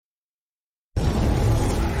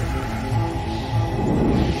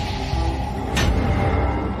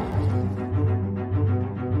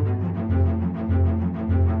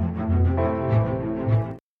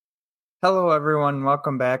Hello, everyone.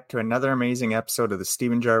 Welcome back to another amazing episode of the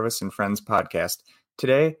Stephen Jarvis and Friends podcast.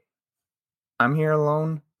 Today, I'm here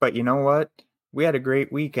alone, but you know what? We had a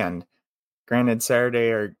great weekend. Granted,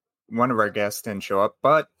 Saturday, one of our guests didn't show up,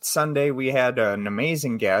 but Sunday we had an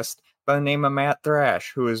amazing guest by the name of Matt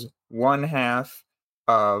Thrash, who is one half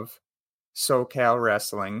of SoCal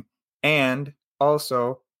Wrestling and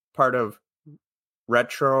also part of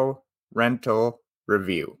Retro Rental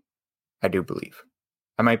Review, I do believe.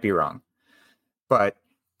 I might be wrong. But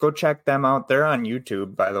go check them out. They're on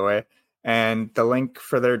YouTube, by the way. And the link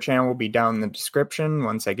for their channel will be down in the description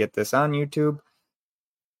once I get this on YouTube.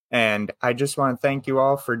 And I just want to thank you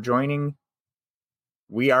all for joining.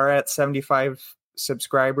 We are at 75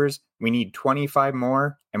 subscribers. We need 25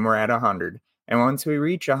 more, and we're at 100. And once we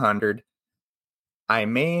reach 100, I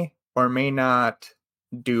may or may not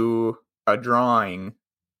do a drawing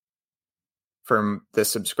from the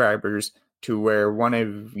subscribers to where one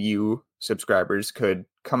of you subscribers could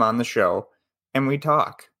come on the show and we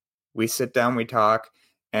talk. We sit down, we talk,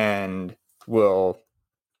 and we'll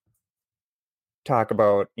talk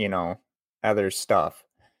about, other stuff.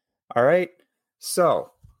 All right.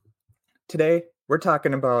 So today we're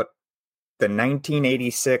talking about the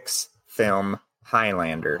 1986 film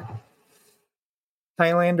Highlander.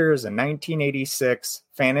 Highlander is a 1986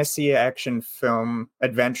 fantasy action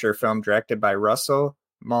adventure film directed by Russell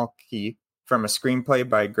Mulcahy from a screenplay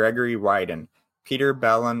by Gregory Wyden, Peter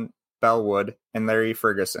Bellwood, and Larry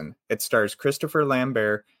Ferguson. It stars Christopher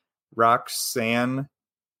Lambert, Roxanne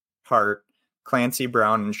Hart, Clancy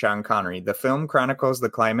Brown, and Sean Connery. The film chronicles the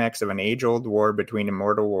climax of an age-old war between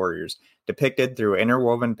immortal warriors, depicted through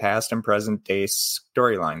interwoven past and present-day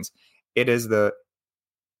storylines. It is the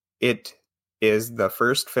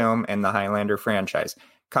first film in the Highlander franchise.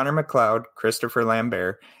 Connor MacLeod, Christopher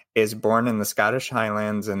Lambert, is born in the Scottish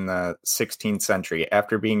Highlands in the 16th century.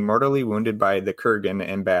 After being mortally wounded by the Kurgan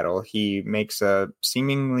in battle, he makes a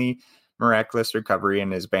seemingly miraculous recovery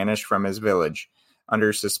and is banished from his village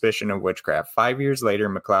under suspicion of witchcraft. 5 years later,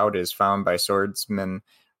 MacLeod is found by swordsman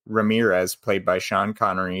Ramirez, played by Sean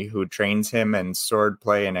Connery, who trains him in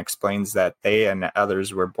swordplay and explains that they and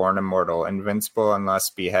others were born immortal, invincible unless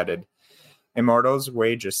beheaded. Immortals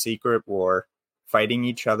wage a secret war, fighting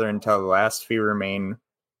each other until the last few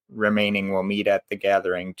remaining will meet at the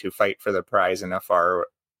gathering to fight for the prize in a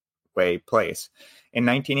faraway place. In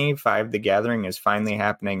 1985, the gathering is finally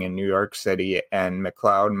happening in New York City, and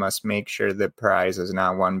MacLeod must make sure the prize is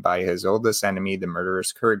not won by his oldest enemy, the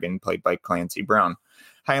murderous Kurgan, played by Clancy Brown.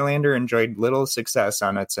 Highlander enjoyed little success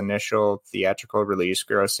on its initial theatrical release,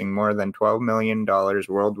 grossing more than $12 million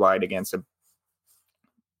worldwide against a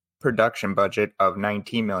production budget of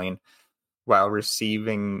 $19 million, while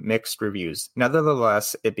receiving mixed reviews.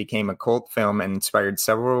 Nevertheless, it became a cult film and inspired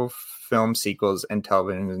several film sequels and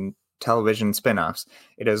television spin-offs.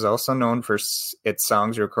 It is also known for its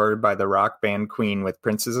songs recorded by the rock band Queen, with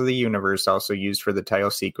Princes of the Universe also used for the title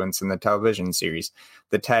sequence in the television series.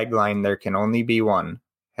 The tagline, "There Can Only Be One,"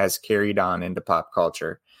 has carried on into pop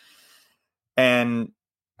culture. And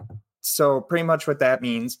so pretty much what that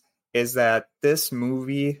means is that this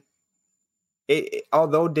movie,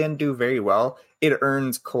 although it didn't do very well, it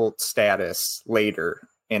earns cult status later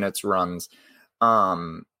in its runs.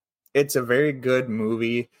 It's a very good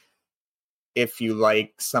movie if you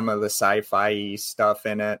like some of the sci-fi stuff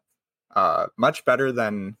in it. Much better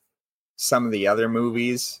than some of the other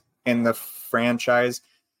movies in the franchise.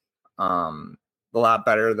 A lot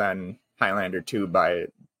better than Highlander 2 by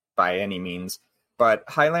any means. But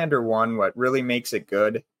Highlander 1, what really makes it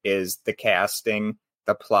good is the casting,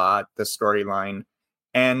 the plot, the storyline,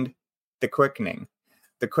 and the quickening.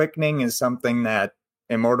 The quickening is something that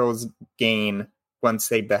immortals gain once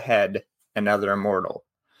they behead another immortal.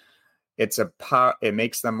 It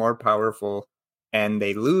makes them more powerful, and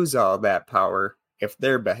they lose all that power if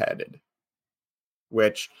they're beheaded.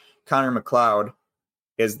 Which Connor MacLeod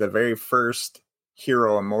is the very first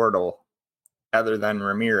hero immortal, other than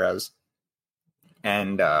Ramirez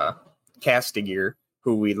and Castigear,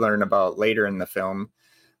 who we learn about later in the film.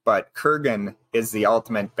 But Kurgan is the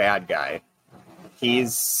ultimate bad guy.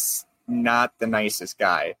 He's not the nicest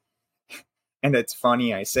guy. And it's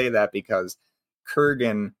funny I say that because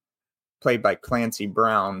Kurgan, played by Clancy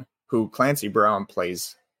Brown, who Clancy Brown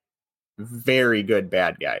plays very good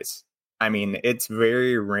bad guys. I mean, it's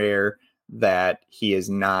very rare that he is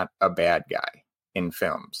not a bad guy in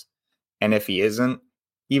films. And if he isn't,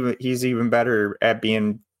 he's even better at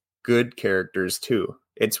being good characters too.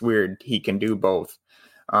 It's weird. He can do both.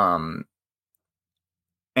 And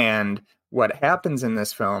what happens in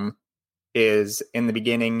this film is, in the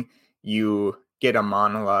beginning, you get a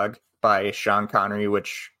monologue by Sean Connery,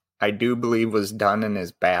 which I do believe was done in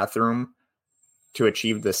his bathroom to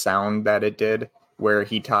achieve the sound that it did, where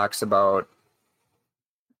he talks about,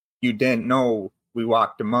 you didn't know we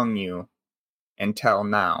walked among you until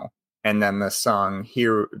now. And then the song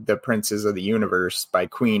Here the Princes of the Universe by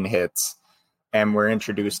Queen hits, and we're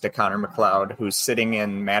introduced to Connor McLeod, who's sitting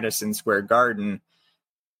in Madison Square Garden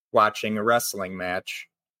watching a wrestling match,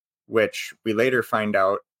 which we later find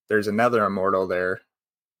out there's another immortal there.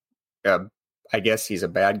 I guess he's a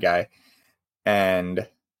bad guy. And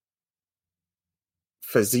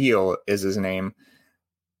Fazil is his name.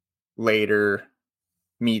 Later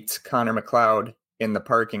meets Connor McLeod in the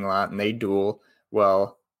parking lot, and they duel.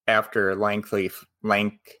 Well, after a lengthy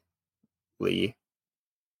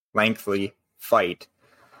fight,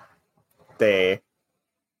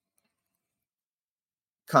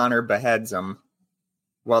 Connor beheads him.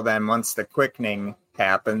 Well, then once the quickening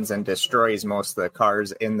happens and destroys most of the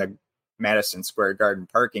cars in the Madison Square Garden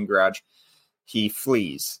parking garage, he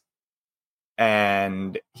flees.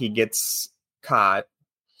 And he gets caught.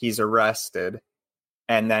 He's arrested.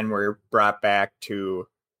 And then we're brought back to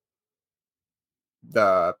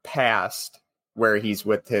the past where he's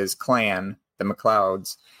with his clan, the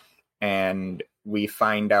McLeods. And we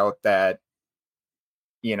find out that,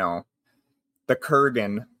 the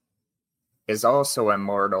Kurgan is also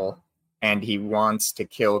immortal, and he wants to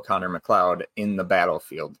kill Connor McLeod in the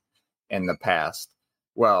battlefield in the past.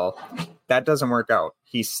 Well, that doesn't work out.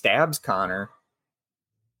 He stabs Connor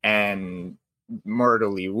and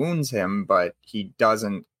mortally wounds him, but he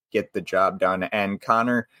doesn't get the job done. And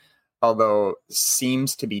Connor, although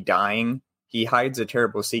seems to be dying, he hides a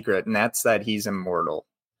terrible secret, and that's that he's immortal.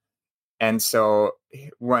 And so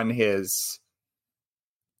when his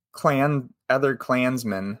other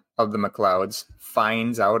clansmen of the McLeods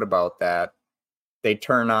finds out about that, they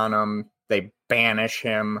turn on him, they banish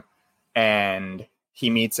him, and he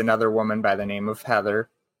meets another woman by the name of Heather,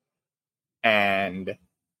 and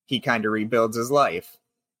he kind of rebuilds his life.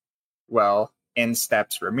 Well, in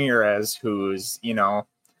steps Ramirez, who's,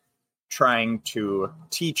 trying to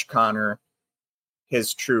teach Connor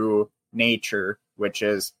his true nature, which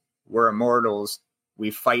is, we're immortals,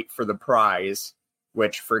 we fight for the prize,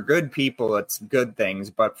 which for good people, it's good things,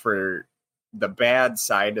 but for the bad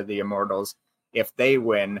side of the immortals, if they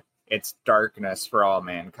win, it's darkness for all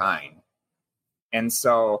mankind. And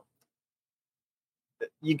so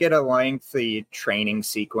you get a lengthy training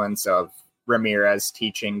sequence of Ramirez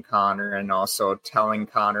teaching Connor and also telling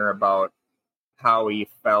Connor about how he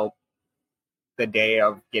felt the day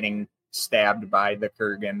of getting stabbed by the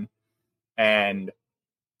Kurgan. And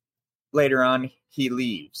later on, he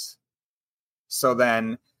leaves. So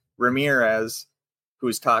then Ramirez,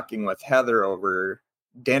 who's talking with Heather over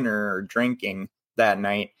dinner or drinking that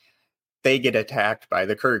night, they get attacked by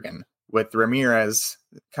the Kurgan, with Ramirez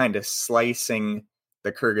kind of slicing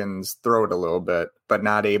the Kurgan's throat a little bit, but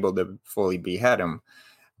not able to fully behead him.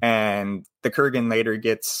 And the Kurgan later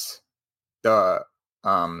gets the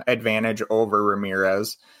advantage over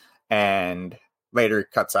Ramirez and later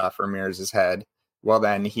cuts off Ramirez's head. Well,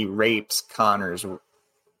 then he rapes Connor's,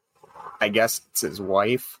 I guess it's his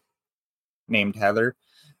wife, named Heather.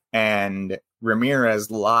 And Ramirez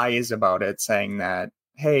lies about it, saying that,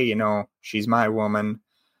 hey, she's my woman.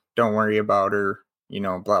 Don't worry about her,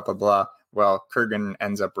 blah, blah, blah. Well, Kurgan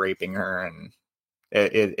ends up raping her, and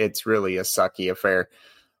it's really a sucky affair.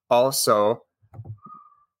 Also,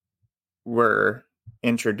 we're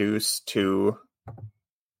introduced to...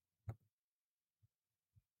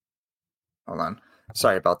 Hold on.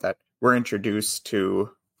 Sorry about that. We're introduced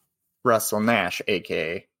to Russell Nash,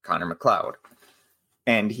 a.k.a. Connor McLeod.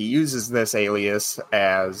 And he uses this alias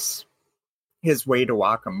as his way to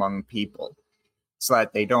walk among people so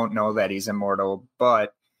that they don't know that he's immortal.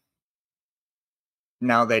 But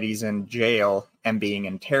now that he's in jail and being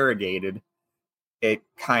interrogated, it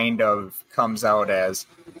kind of comes out as,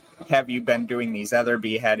 have you been doing these other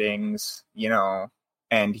beheadings?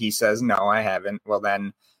 And he says, no, I haven't. Well,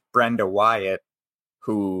 then Brenda Wyatt,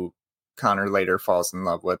 who Connor later falls in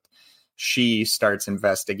love with, she starts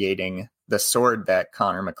investigating the sword that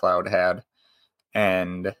Connor McLeod had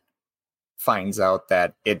and finds out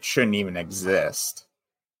that it shouldn't even exist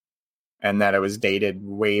and that it was dated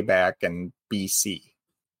way back in BC.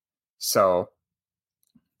 So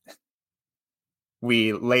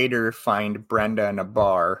we later find Brenda in a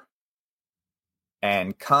bar,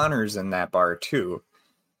 and Connor's in that bar too.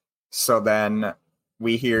 So then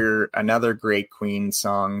we hear another great Queen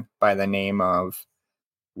song by the name of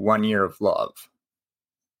 1 Year of Love.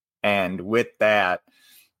 And with that,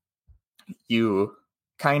 you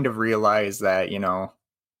kind of realize that,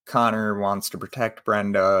 Connor wants to protect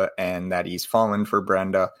Brenda and that he's fallen for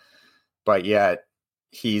Brenda. but yet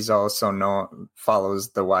he's also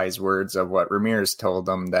follows the wise words of what Ramirez told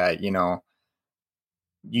him, that, you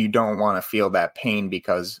don't want to feel that pain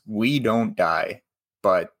because we don't die,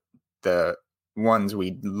 but the ones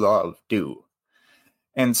we love do.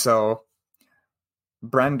 And so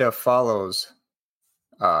Brenda follows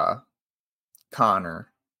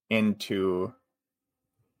Connor into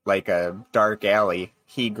like a dark alley.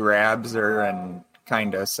 He grabs her and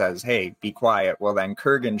kind of says, "Hey, be quiet." Well, then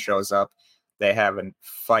Kurgan shows up. They have a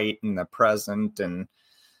fight in the present, and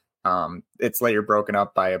it's later broken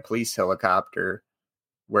up by a police helicopter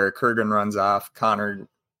where Kurgan runs off, Connor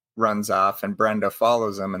runs off, and Brenda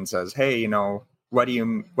follows him and says, "Hey, what do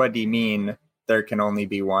you mean there can only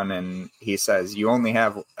be one?" And he says, "You only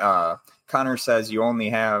have." Connor says, "You only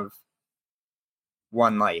have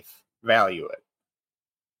one life. Value it."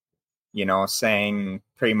 Saying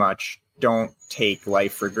pretty much, don't take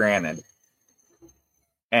life for granted.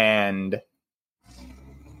 And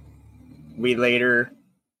we later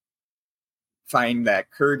find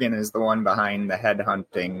that Kurgan is the one behind the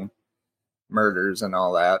headhunting murders and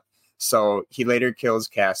all that. So he later kills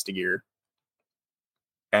Castigar,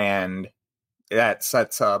 and that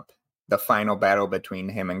sets up the final battle between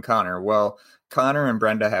him and Connor. Well, Connor and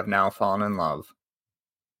Brenda have now fallen in love.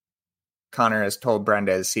 Connor has told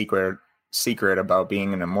Brenda his secret about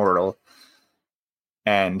being an immortal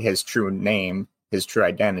and his true name, his true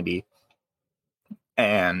identity.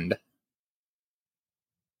 And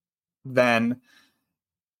then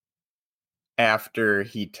after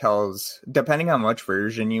he tells, depending on which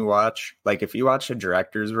version you watch, like if you watch a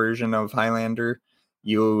director's version of Highlander,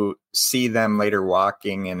 you see them later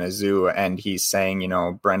walking in a zoo and he's saying,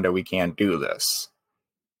 "Brenda, we can't do this."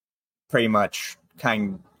 Pretty much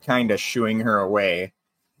kind of shooing her away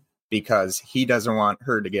because he doesn't want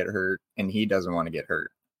her to get hurt and he doesn't want to get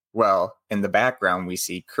hurt. Well, in the background, we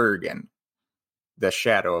see Kurgan, the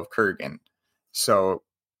shadow of Kurgan. So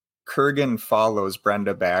Kurgan follows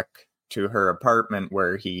Brenda back to her apartment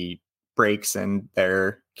where he breaks in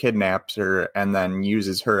there, kidnaps her, and then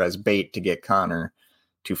uses her as bait to get Connor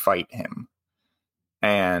to fight him.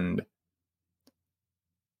 And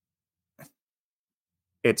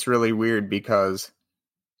it's really weird because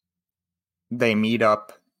they meet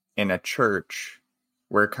up in a church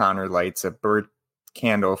where Connor lights a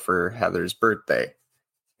candle for Heather's birthday,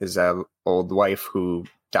 his old wife who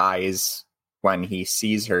dies when he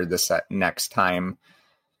sees her the next time.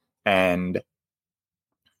 And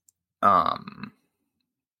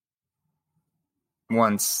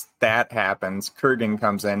once that happens, Kurgan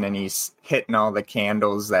comes in and he's hitting all the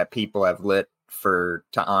candles that people have lit to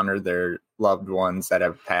honor their loved ones that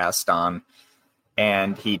have passed on.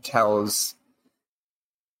 And he tells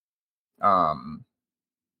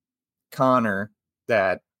Connor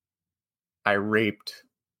that I raped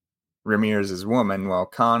Ramirez's woman. Well,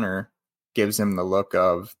 Connor gives him the look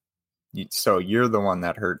of, "So you're the one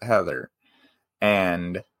that hurt Heather."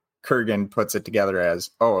 And Kurgan puts it together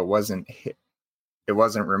as, "Oh, it wasn't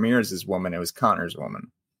Ramirez's woman, it was Connor's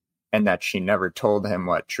woman," and that she never told him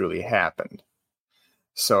what truly happened.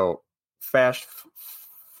 So flash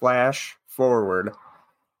forward,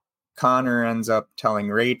 Connor ends up telling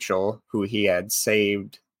Rachel, who he had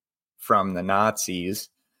saved from the Nazis,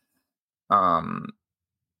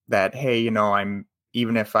 that, "Hey,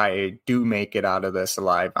 even if I do make it out of this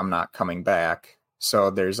alive, I'm not coming back." So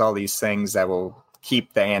there's all these things that will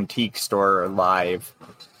keep the antique store alive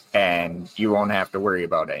and you won't have to worry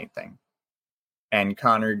about anything. And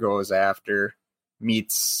Connor goes after,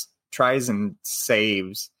 tries and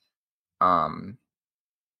saves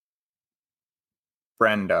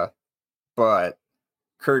Brenda, but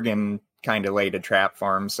Kurgan kind of laid a trap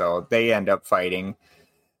for him, so they end up fighting.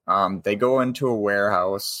 They go into a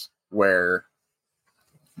warehouse where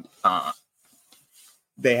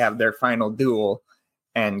they have their final duel,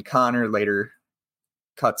 and Connor later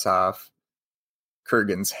cuts off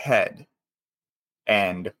Kurgan's head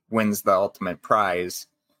and wins the ultimate prize,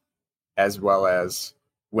 as well as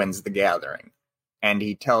wins the gathering. And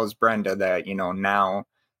he tells Brenda that, now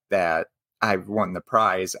that I've won the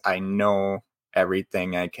prize, I know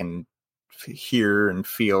everything. I can hear and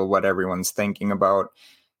feel what everyone's thinking about.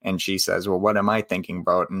 And she says, "Well, what am I thinking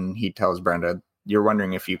about?" And he tells Brenda, "You're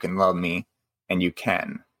wondering if you can love me, and you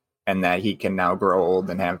can." And that he can now grow old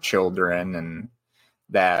and have children, and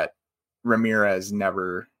that Ramirez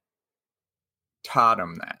never taught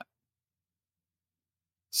him that.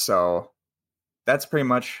 So that's pretty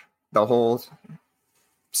much the whole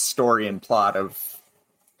story and plot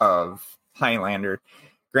of Highlander.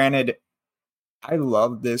 Granted, I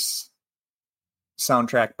love this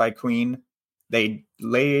soundtrack by Queen. They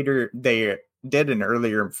did an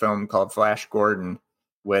earlier film called Flash Gordon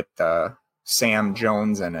with Sam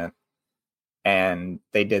Jones in it. And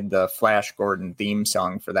they did the Flash Gordon theme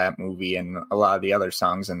song for that movie and a lot of the other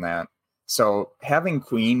songs in that. So having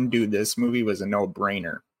Queen do this movie was a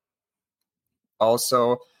no-brainer.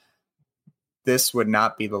 Also, this would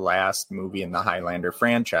not be the last movie in the Highlander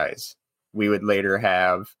franchise. We would later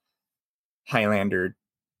have Highlander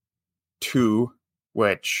 2,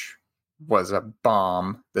 which was a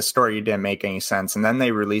bomb. The story didn't make any sense. And then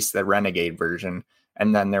they released the Renegade version.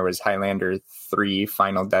 And then there was Highlander 3,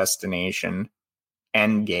 Final Destination,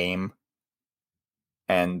 Endgame,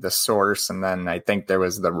 and The Source. And then I think there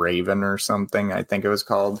was The Raven or something, I think it was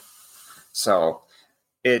called. So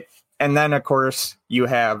and then, of course, you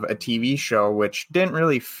have a TV show which didn't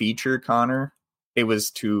really feature Connor. It was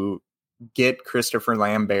to get Christopher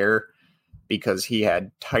Lambert because he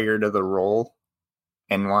had tired of the role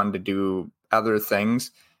and wanted to do other things,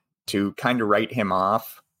 to kind of write him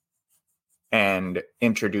off and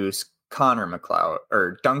introduce Connor MacLeod,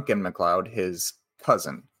 or Duncan MacLeod, his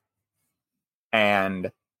cousin.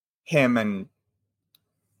 And him and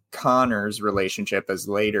Connor's relationship is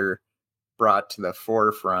later brought to the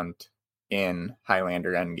forefront in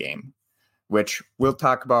Highlander Endgame, which we'll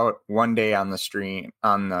talk about one day on the stream,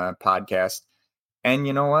 on the podcast. And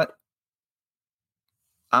you know what?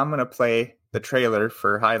 I'm going to play the trailer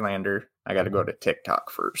for Highlander. I got to go to TikTok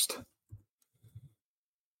first.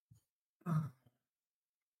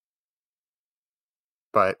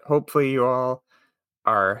 But hopefully you all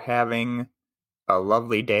are having a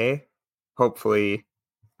lovely day. Hopefully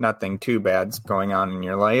nothing too bad's going on in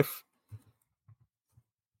your life.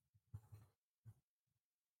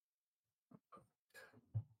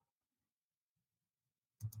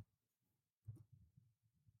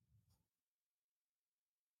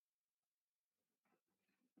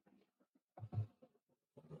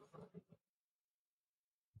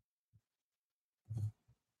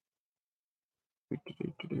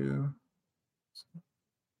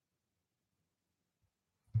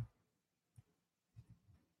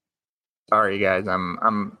 Sorry guys,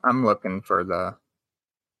 I'm looking for the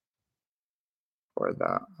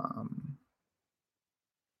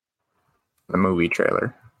movie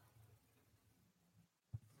trailer.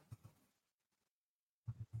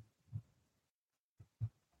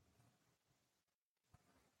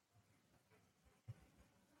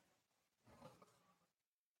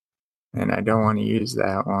 And I don't want to use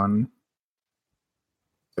that one.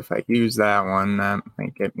 If I use that one, that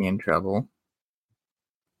might get me in trouble.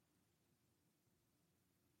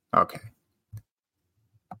 Okay.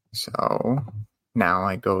 So now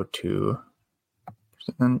I go to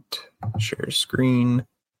present, share screen.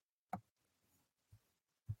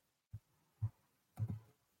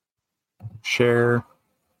 Share.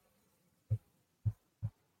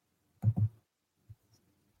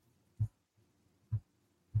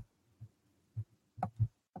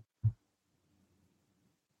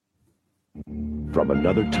 From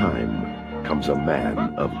another time comes a man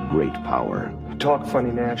of great power. You talk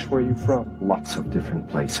funny, Nash. Where are you from? Lots of different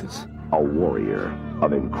places. A warrior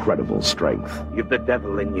of incredible strength. You've the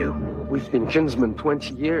devil in you. We've been kinsmen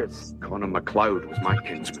 20 years. Connor MacLeod was my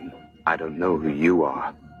kinsman. I don't know who you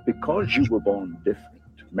are. Because you were born different,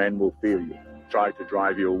 men will fear you, try to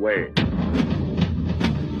drive you away.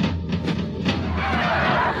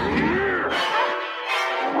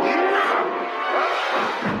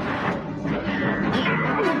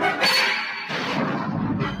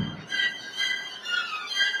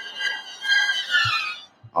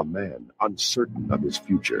 A man uncertain of his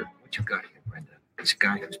future. What you got here, Brenda, is a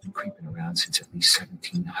guy who's been creeping around since at least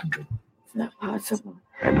 1700. It's not possible.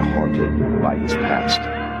 And haunted by his past.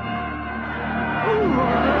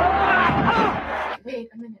 Wait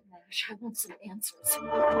a minute, Nash. I want some answers.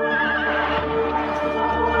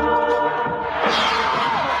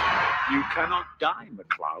 You cannot die,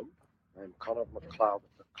 MacLeod. I'm Connor MacLeod of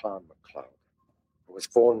the Clan MacLeod. I was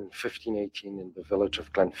born in 1518 in the village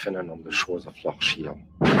of Glenfinnan on the shores of Loch Shiel.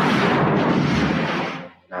 I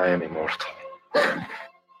am immortal.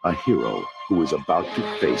 A hero who is about to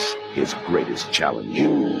face his greatest challenge. You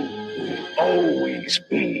will always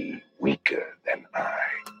be weaker than I.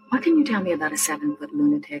 What can you tell me about a 7-foot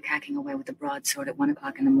lunatic hacking away with a broadsword at 1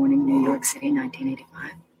 o'clock in the morning, New York City,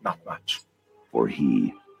 1985? Not much. For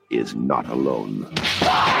he is not alone.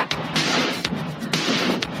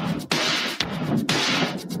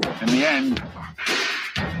 In the end,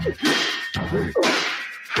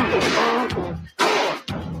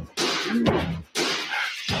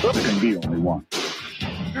 there can be only one.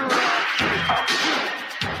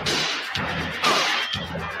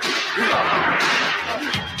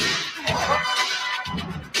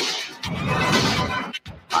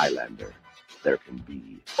 there can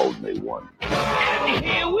be only one. And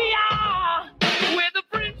here we are, we're the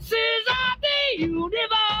princes of the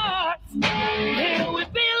universe. Here we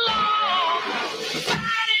belong,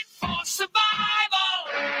 fighting for survival.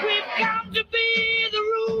 We've come to be the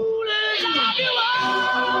rulers of your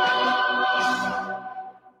world.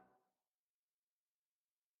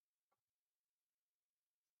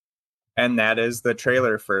 And that is the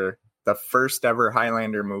trailer for the first ever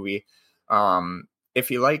Highlander movie. If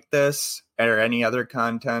you like this or any other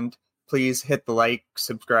content, please hit the like,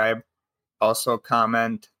 subscribe, also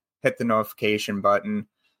comment, hit the notification button,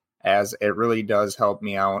 as it really does help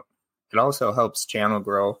me out. It also helps channel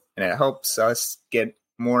grow, and it helps us get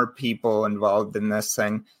more people involved in this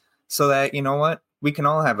thing so that, you know what, we can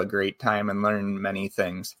all have a great time and learn many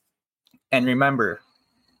things. And remember,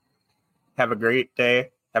 have a great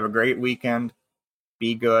day, have a great weekend,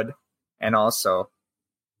 be good, and also,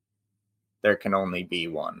 there can only be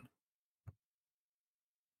one.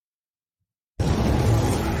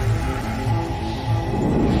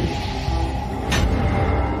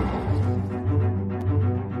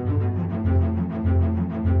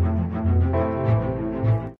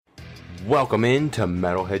 Welcome into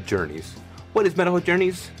Metalhead Journeys. What is Metalhead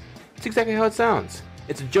Journeys? It's exactly how it sounds.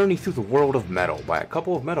 It's a journey through the world of metal by a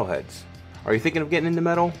couple of metalheads. Are you thinking of getting into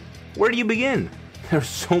metal? Where do you begin? There's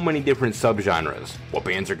so many different subgenres. What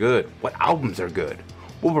bands are good? What albums are good?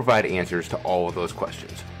 We'll provide answers to all of those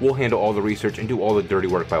questions. We'll handle all the research and do all the dirty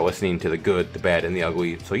work by listening to the good, the bad, and the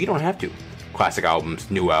ugly, so you don't have to. Classic albums,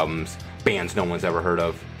 new albums, bands no one's ever heard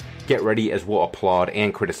of. Get ready as we'll applaud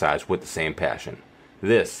and criticize with the same passion.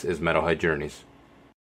 This is Metalhead Journeys.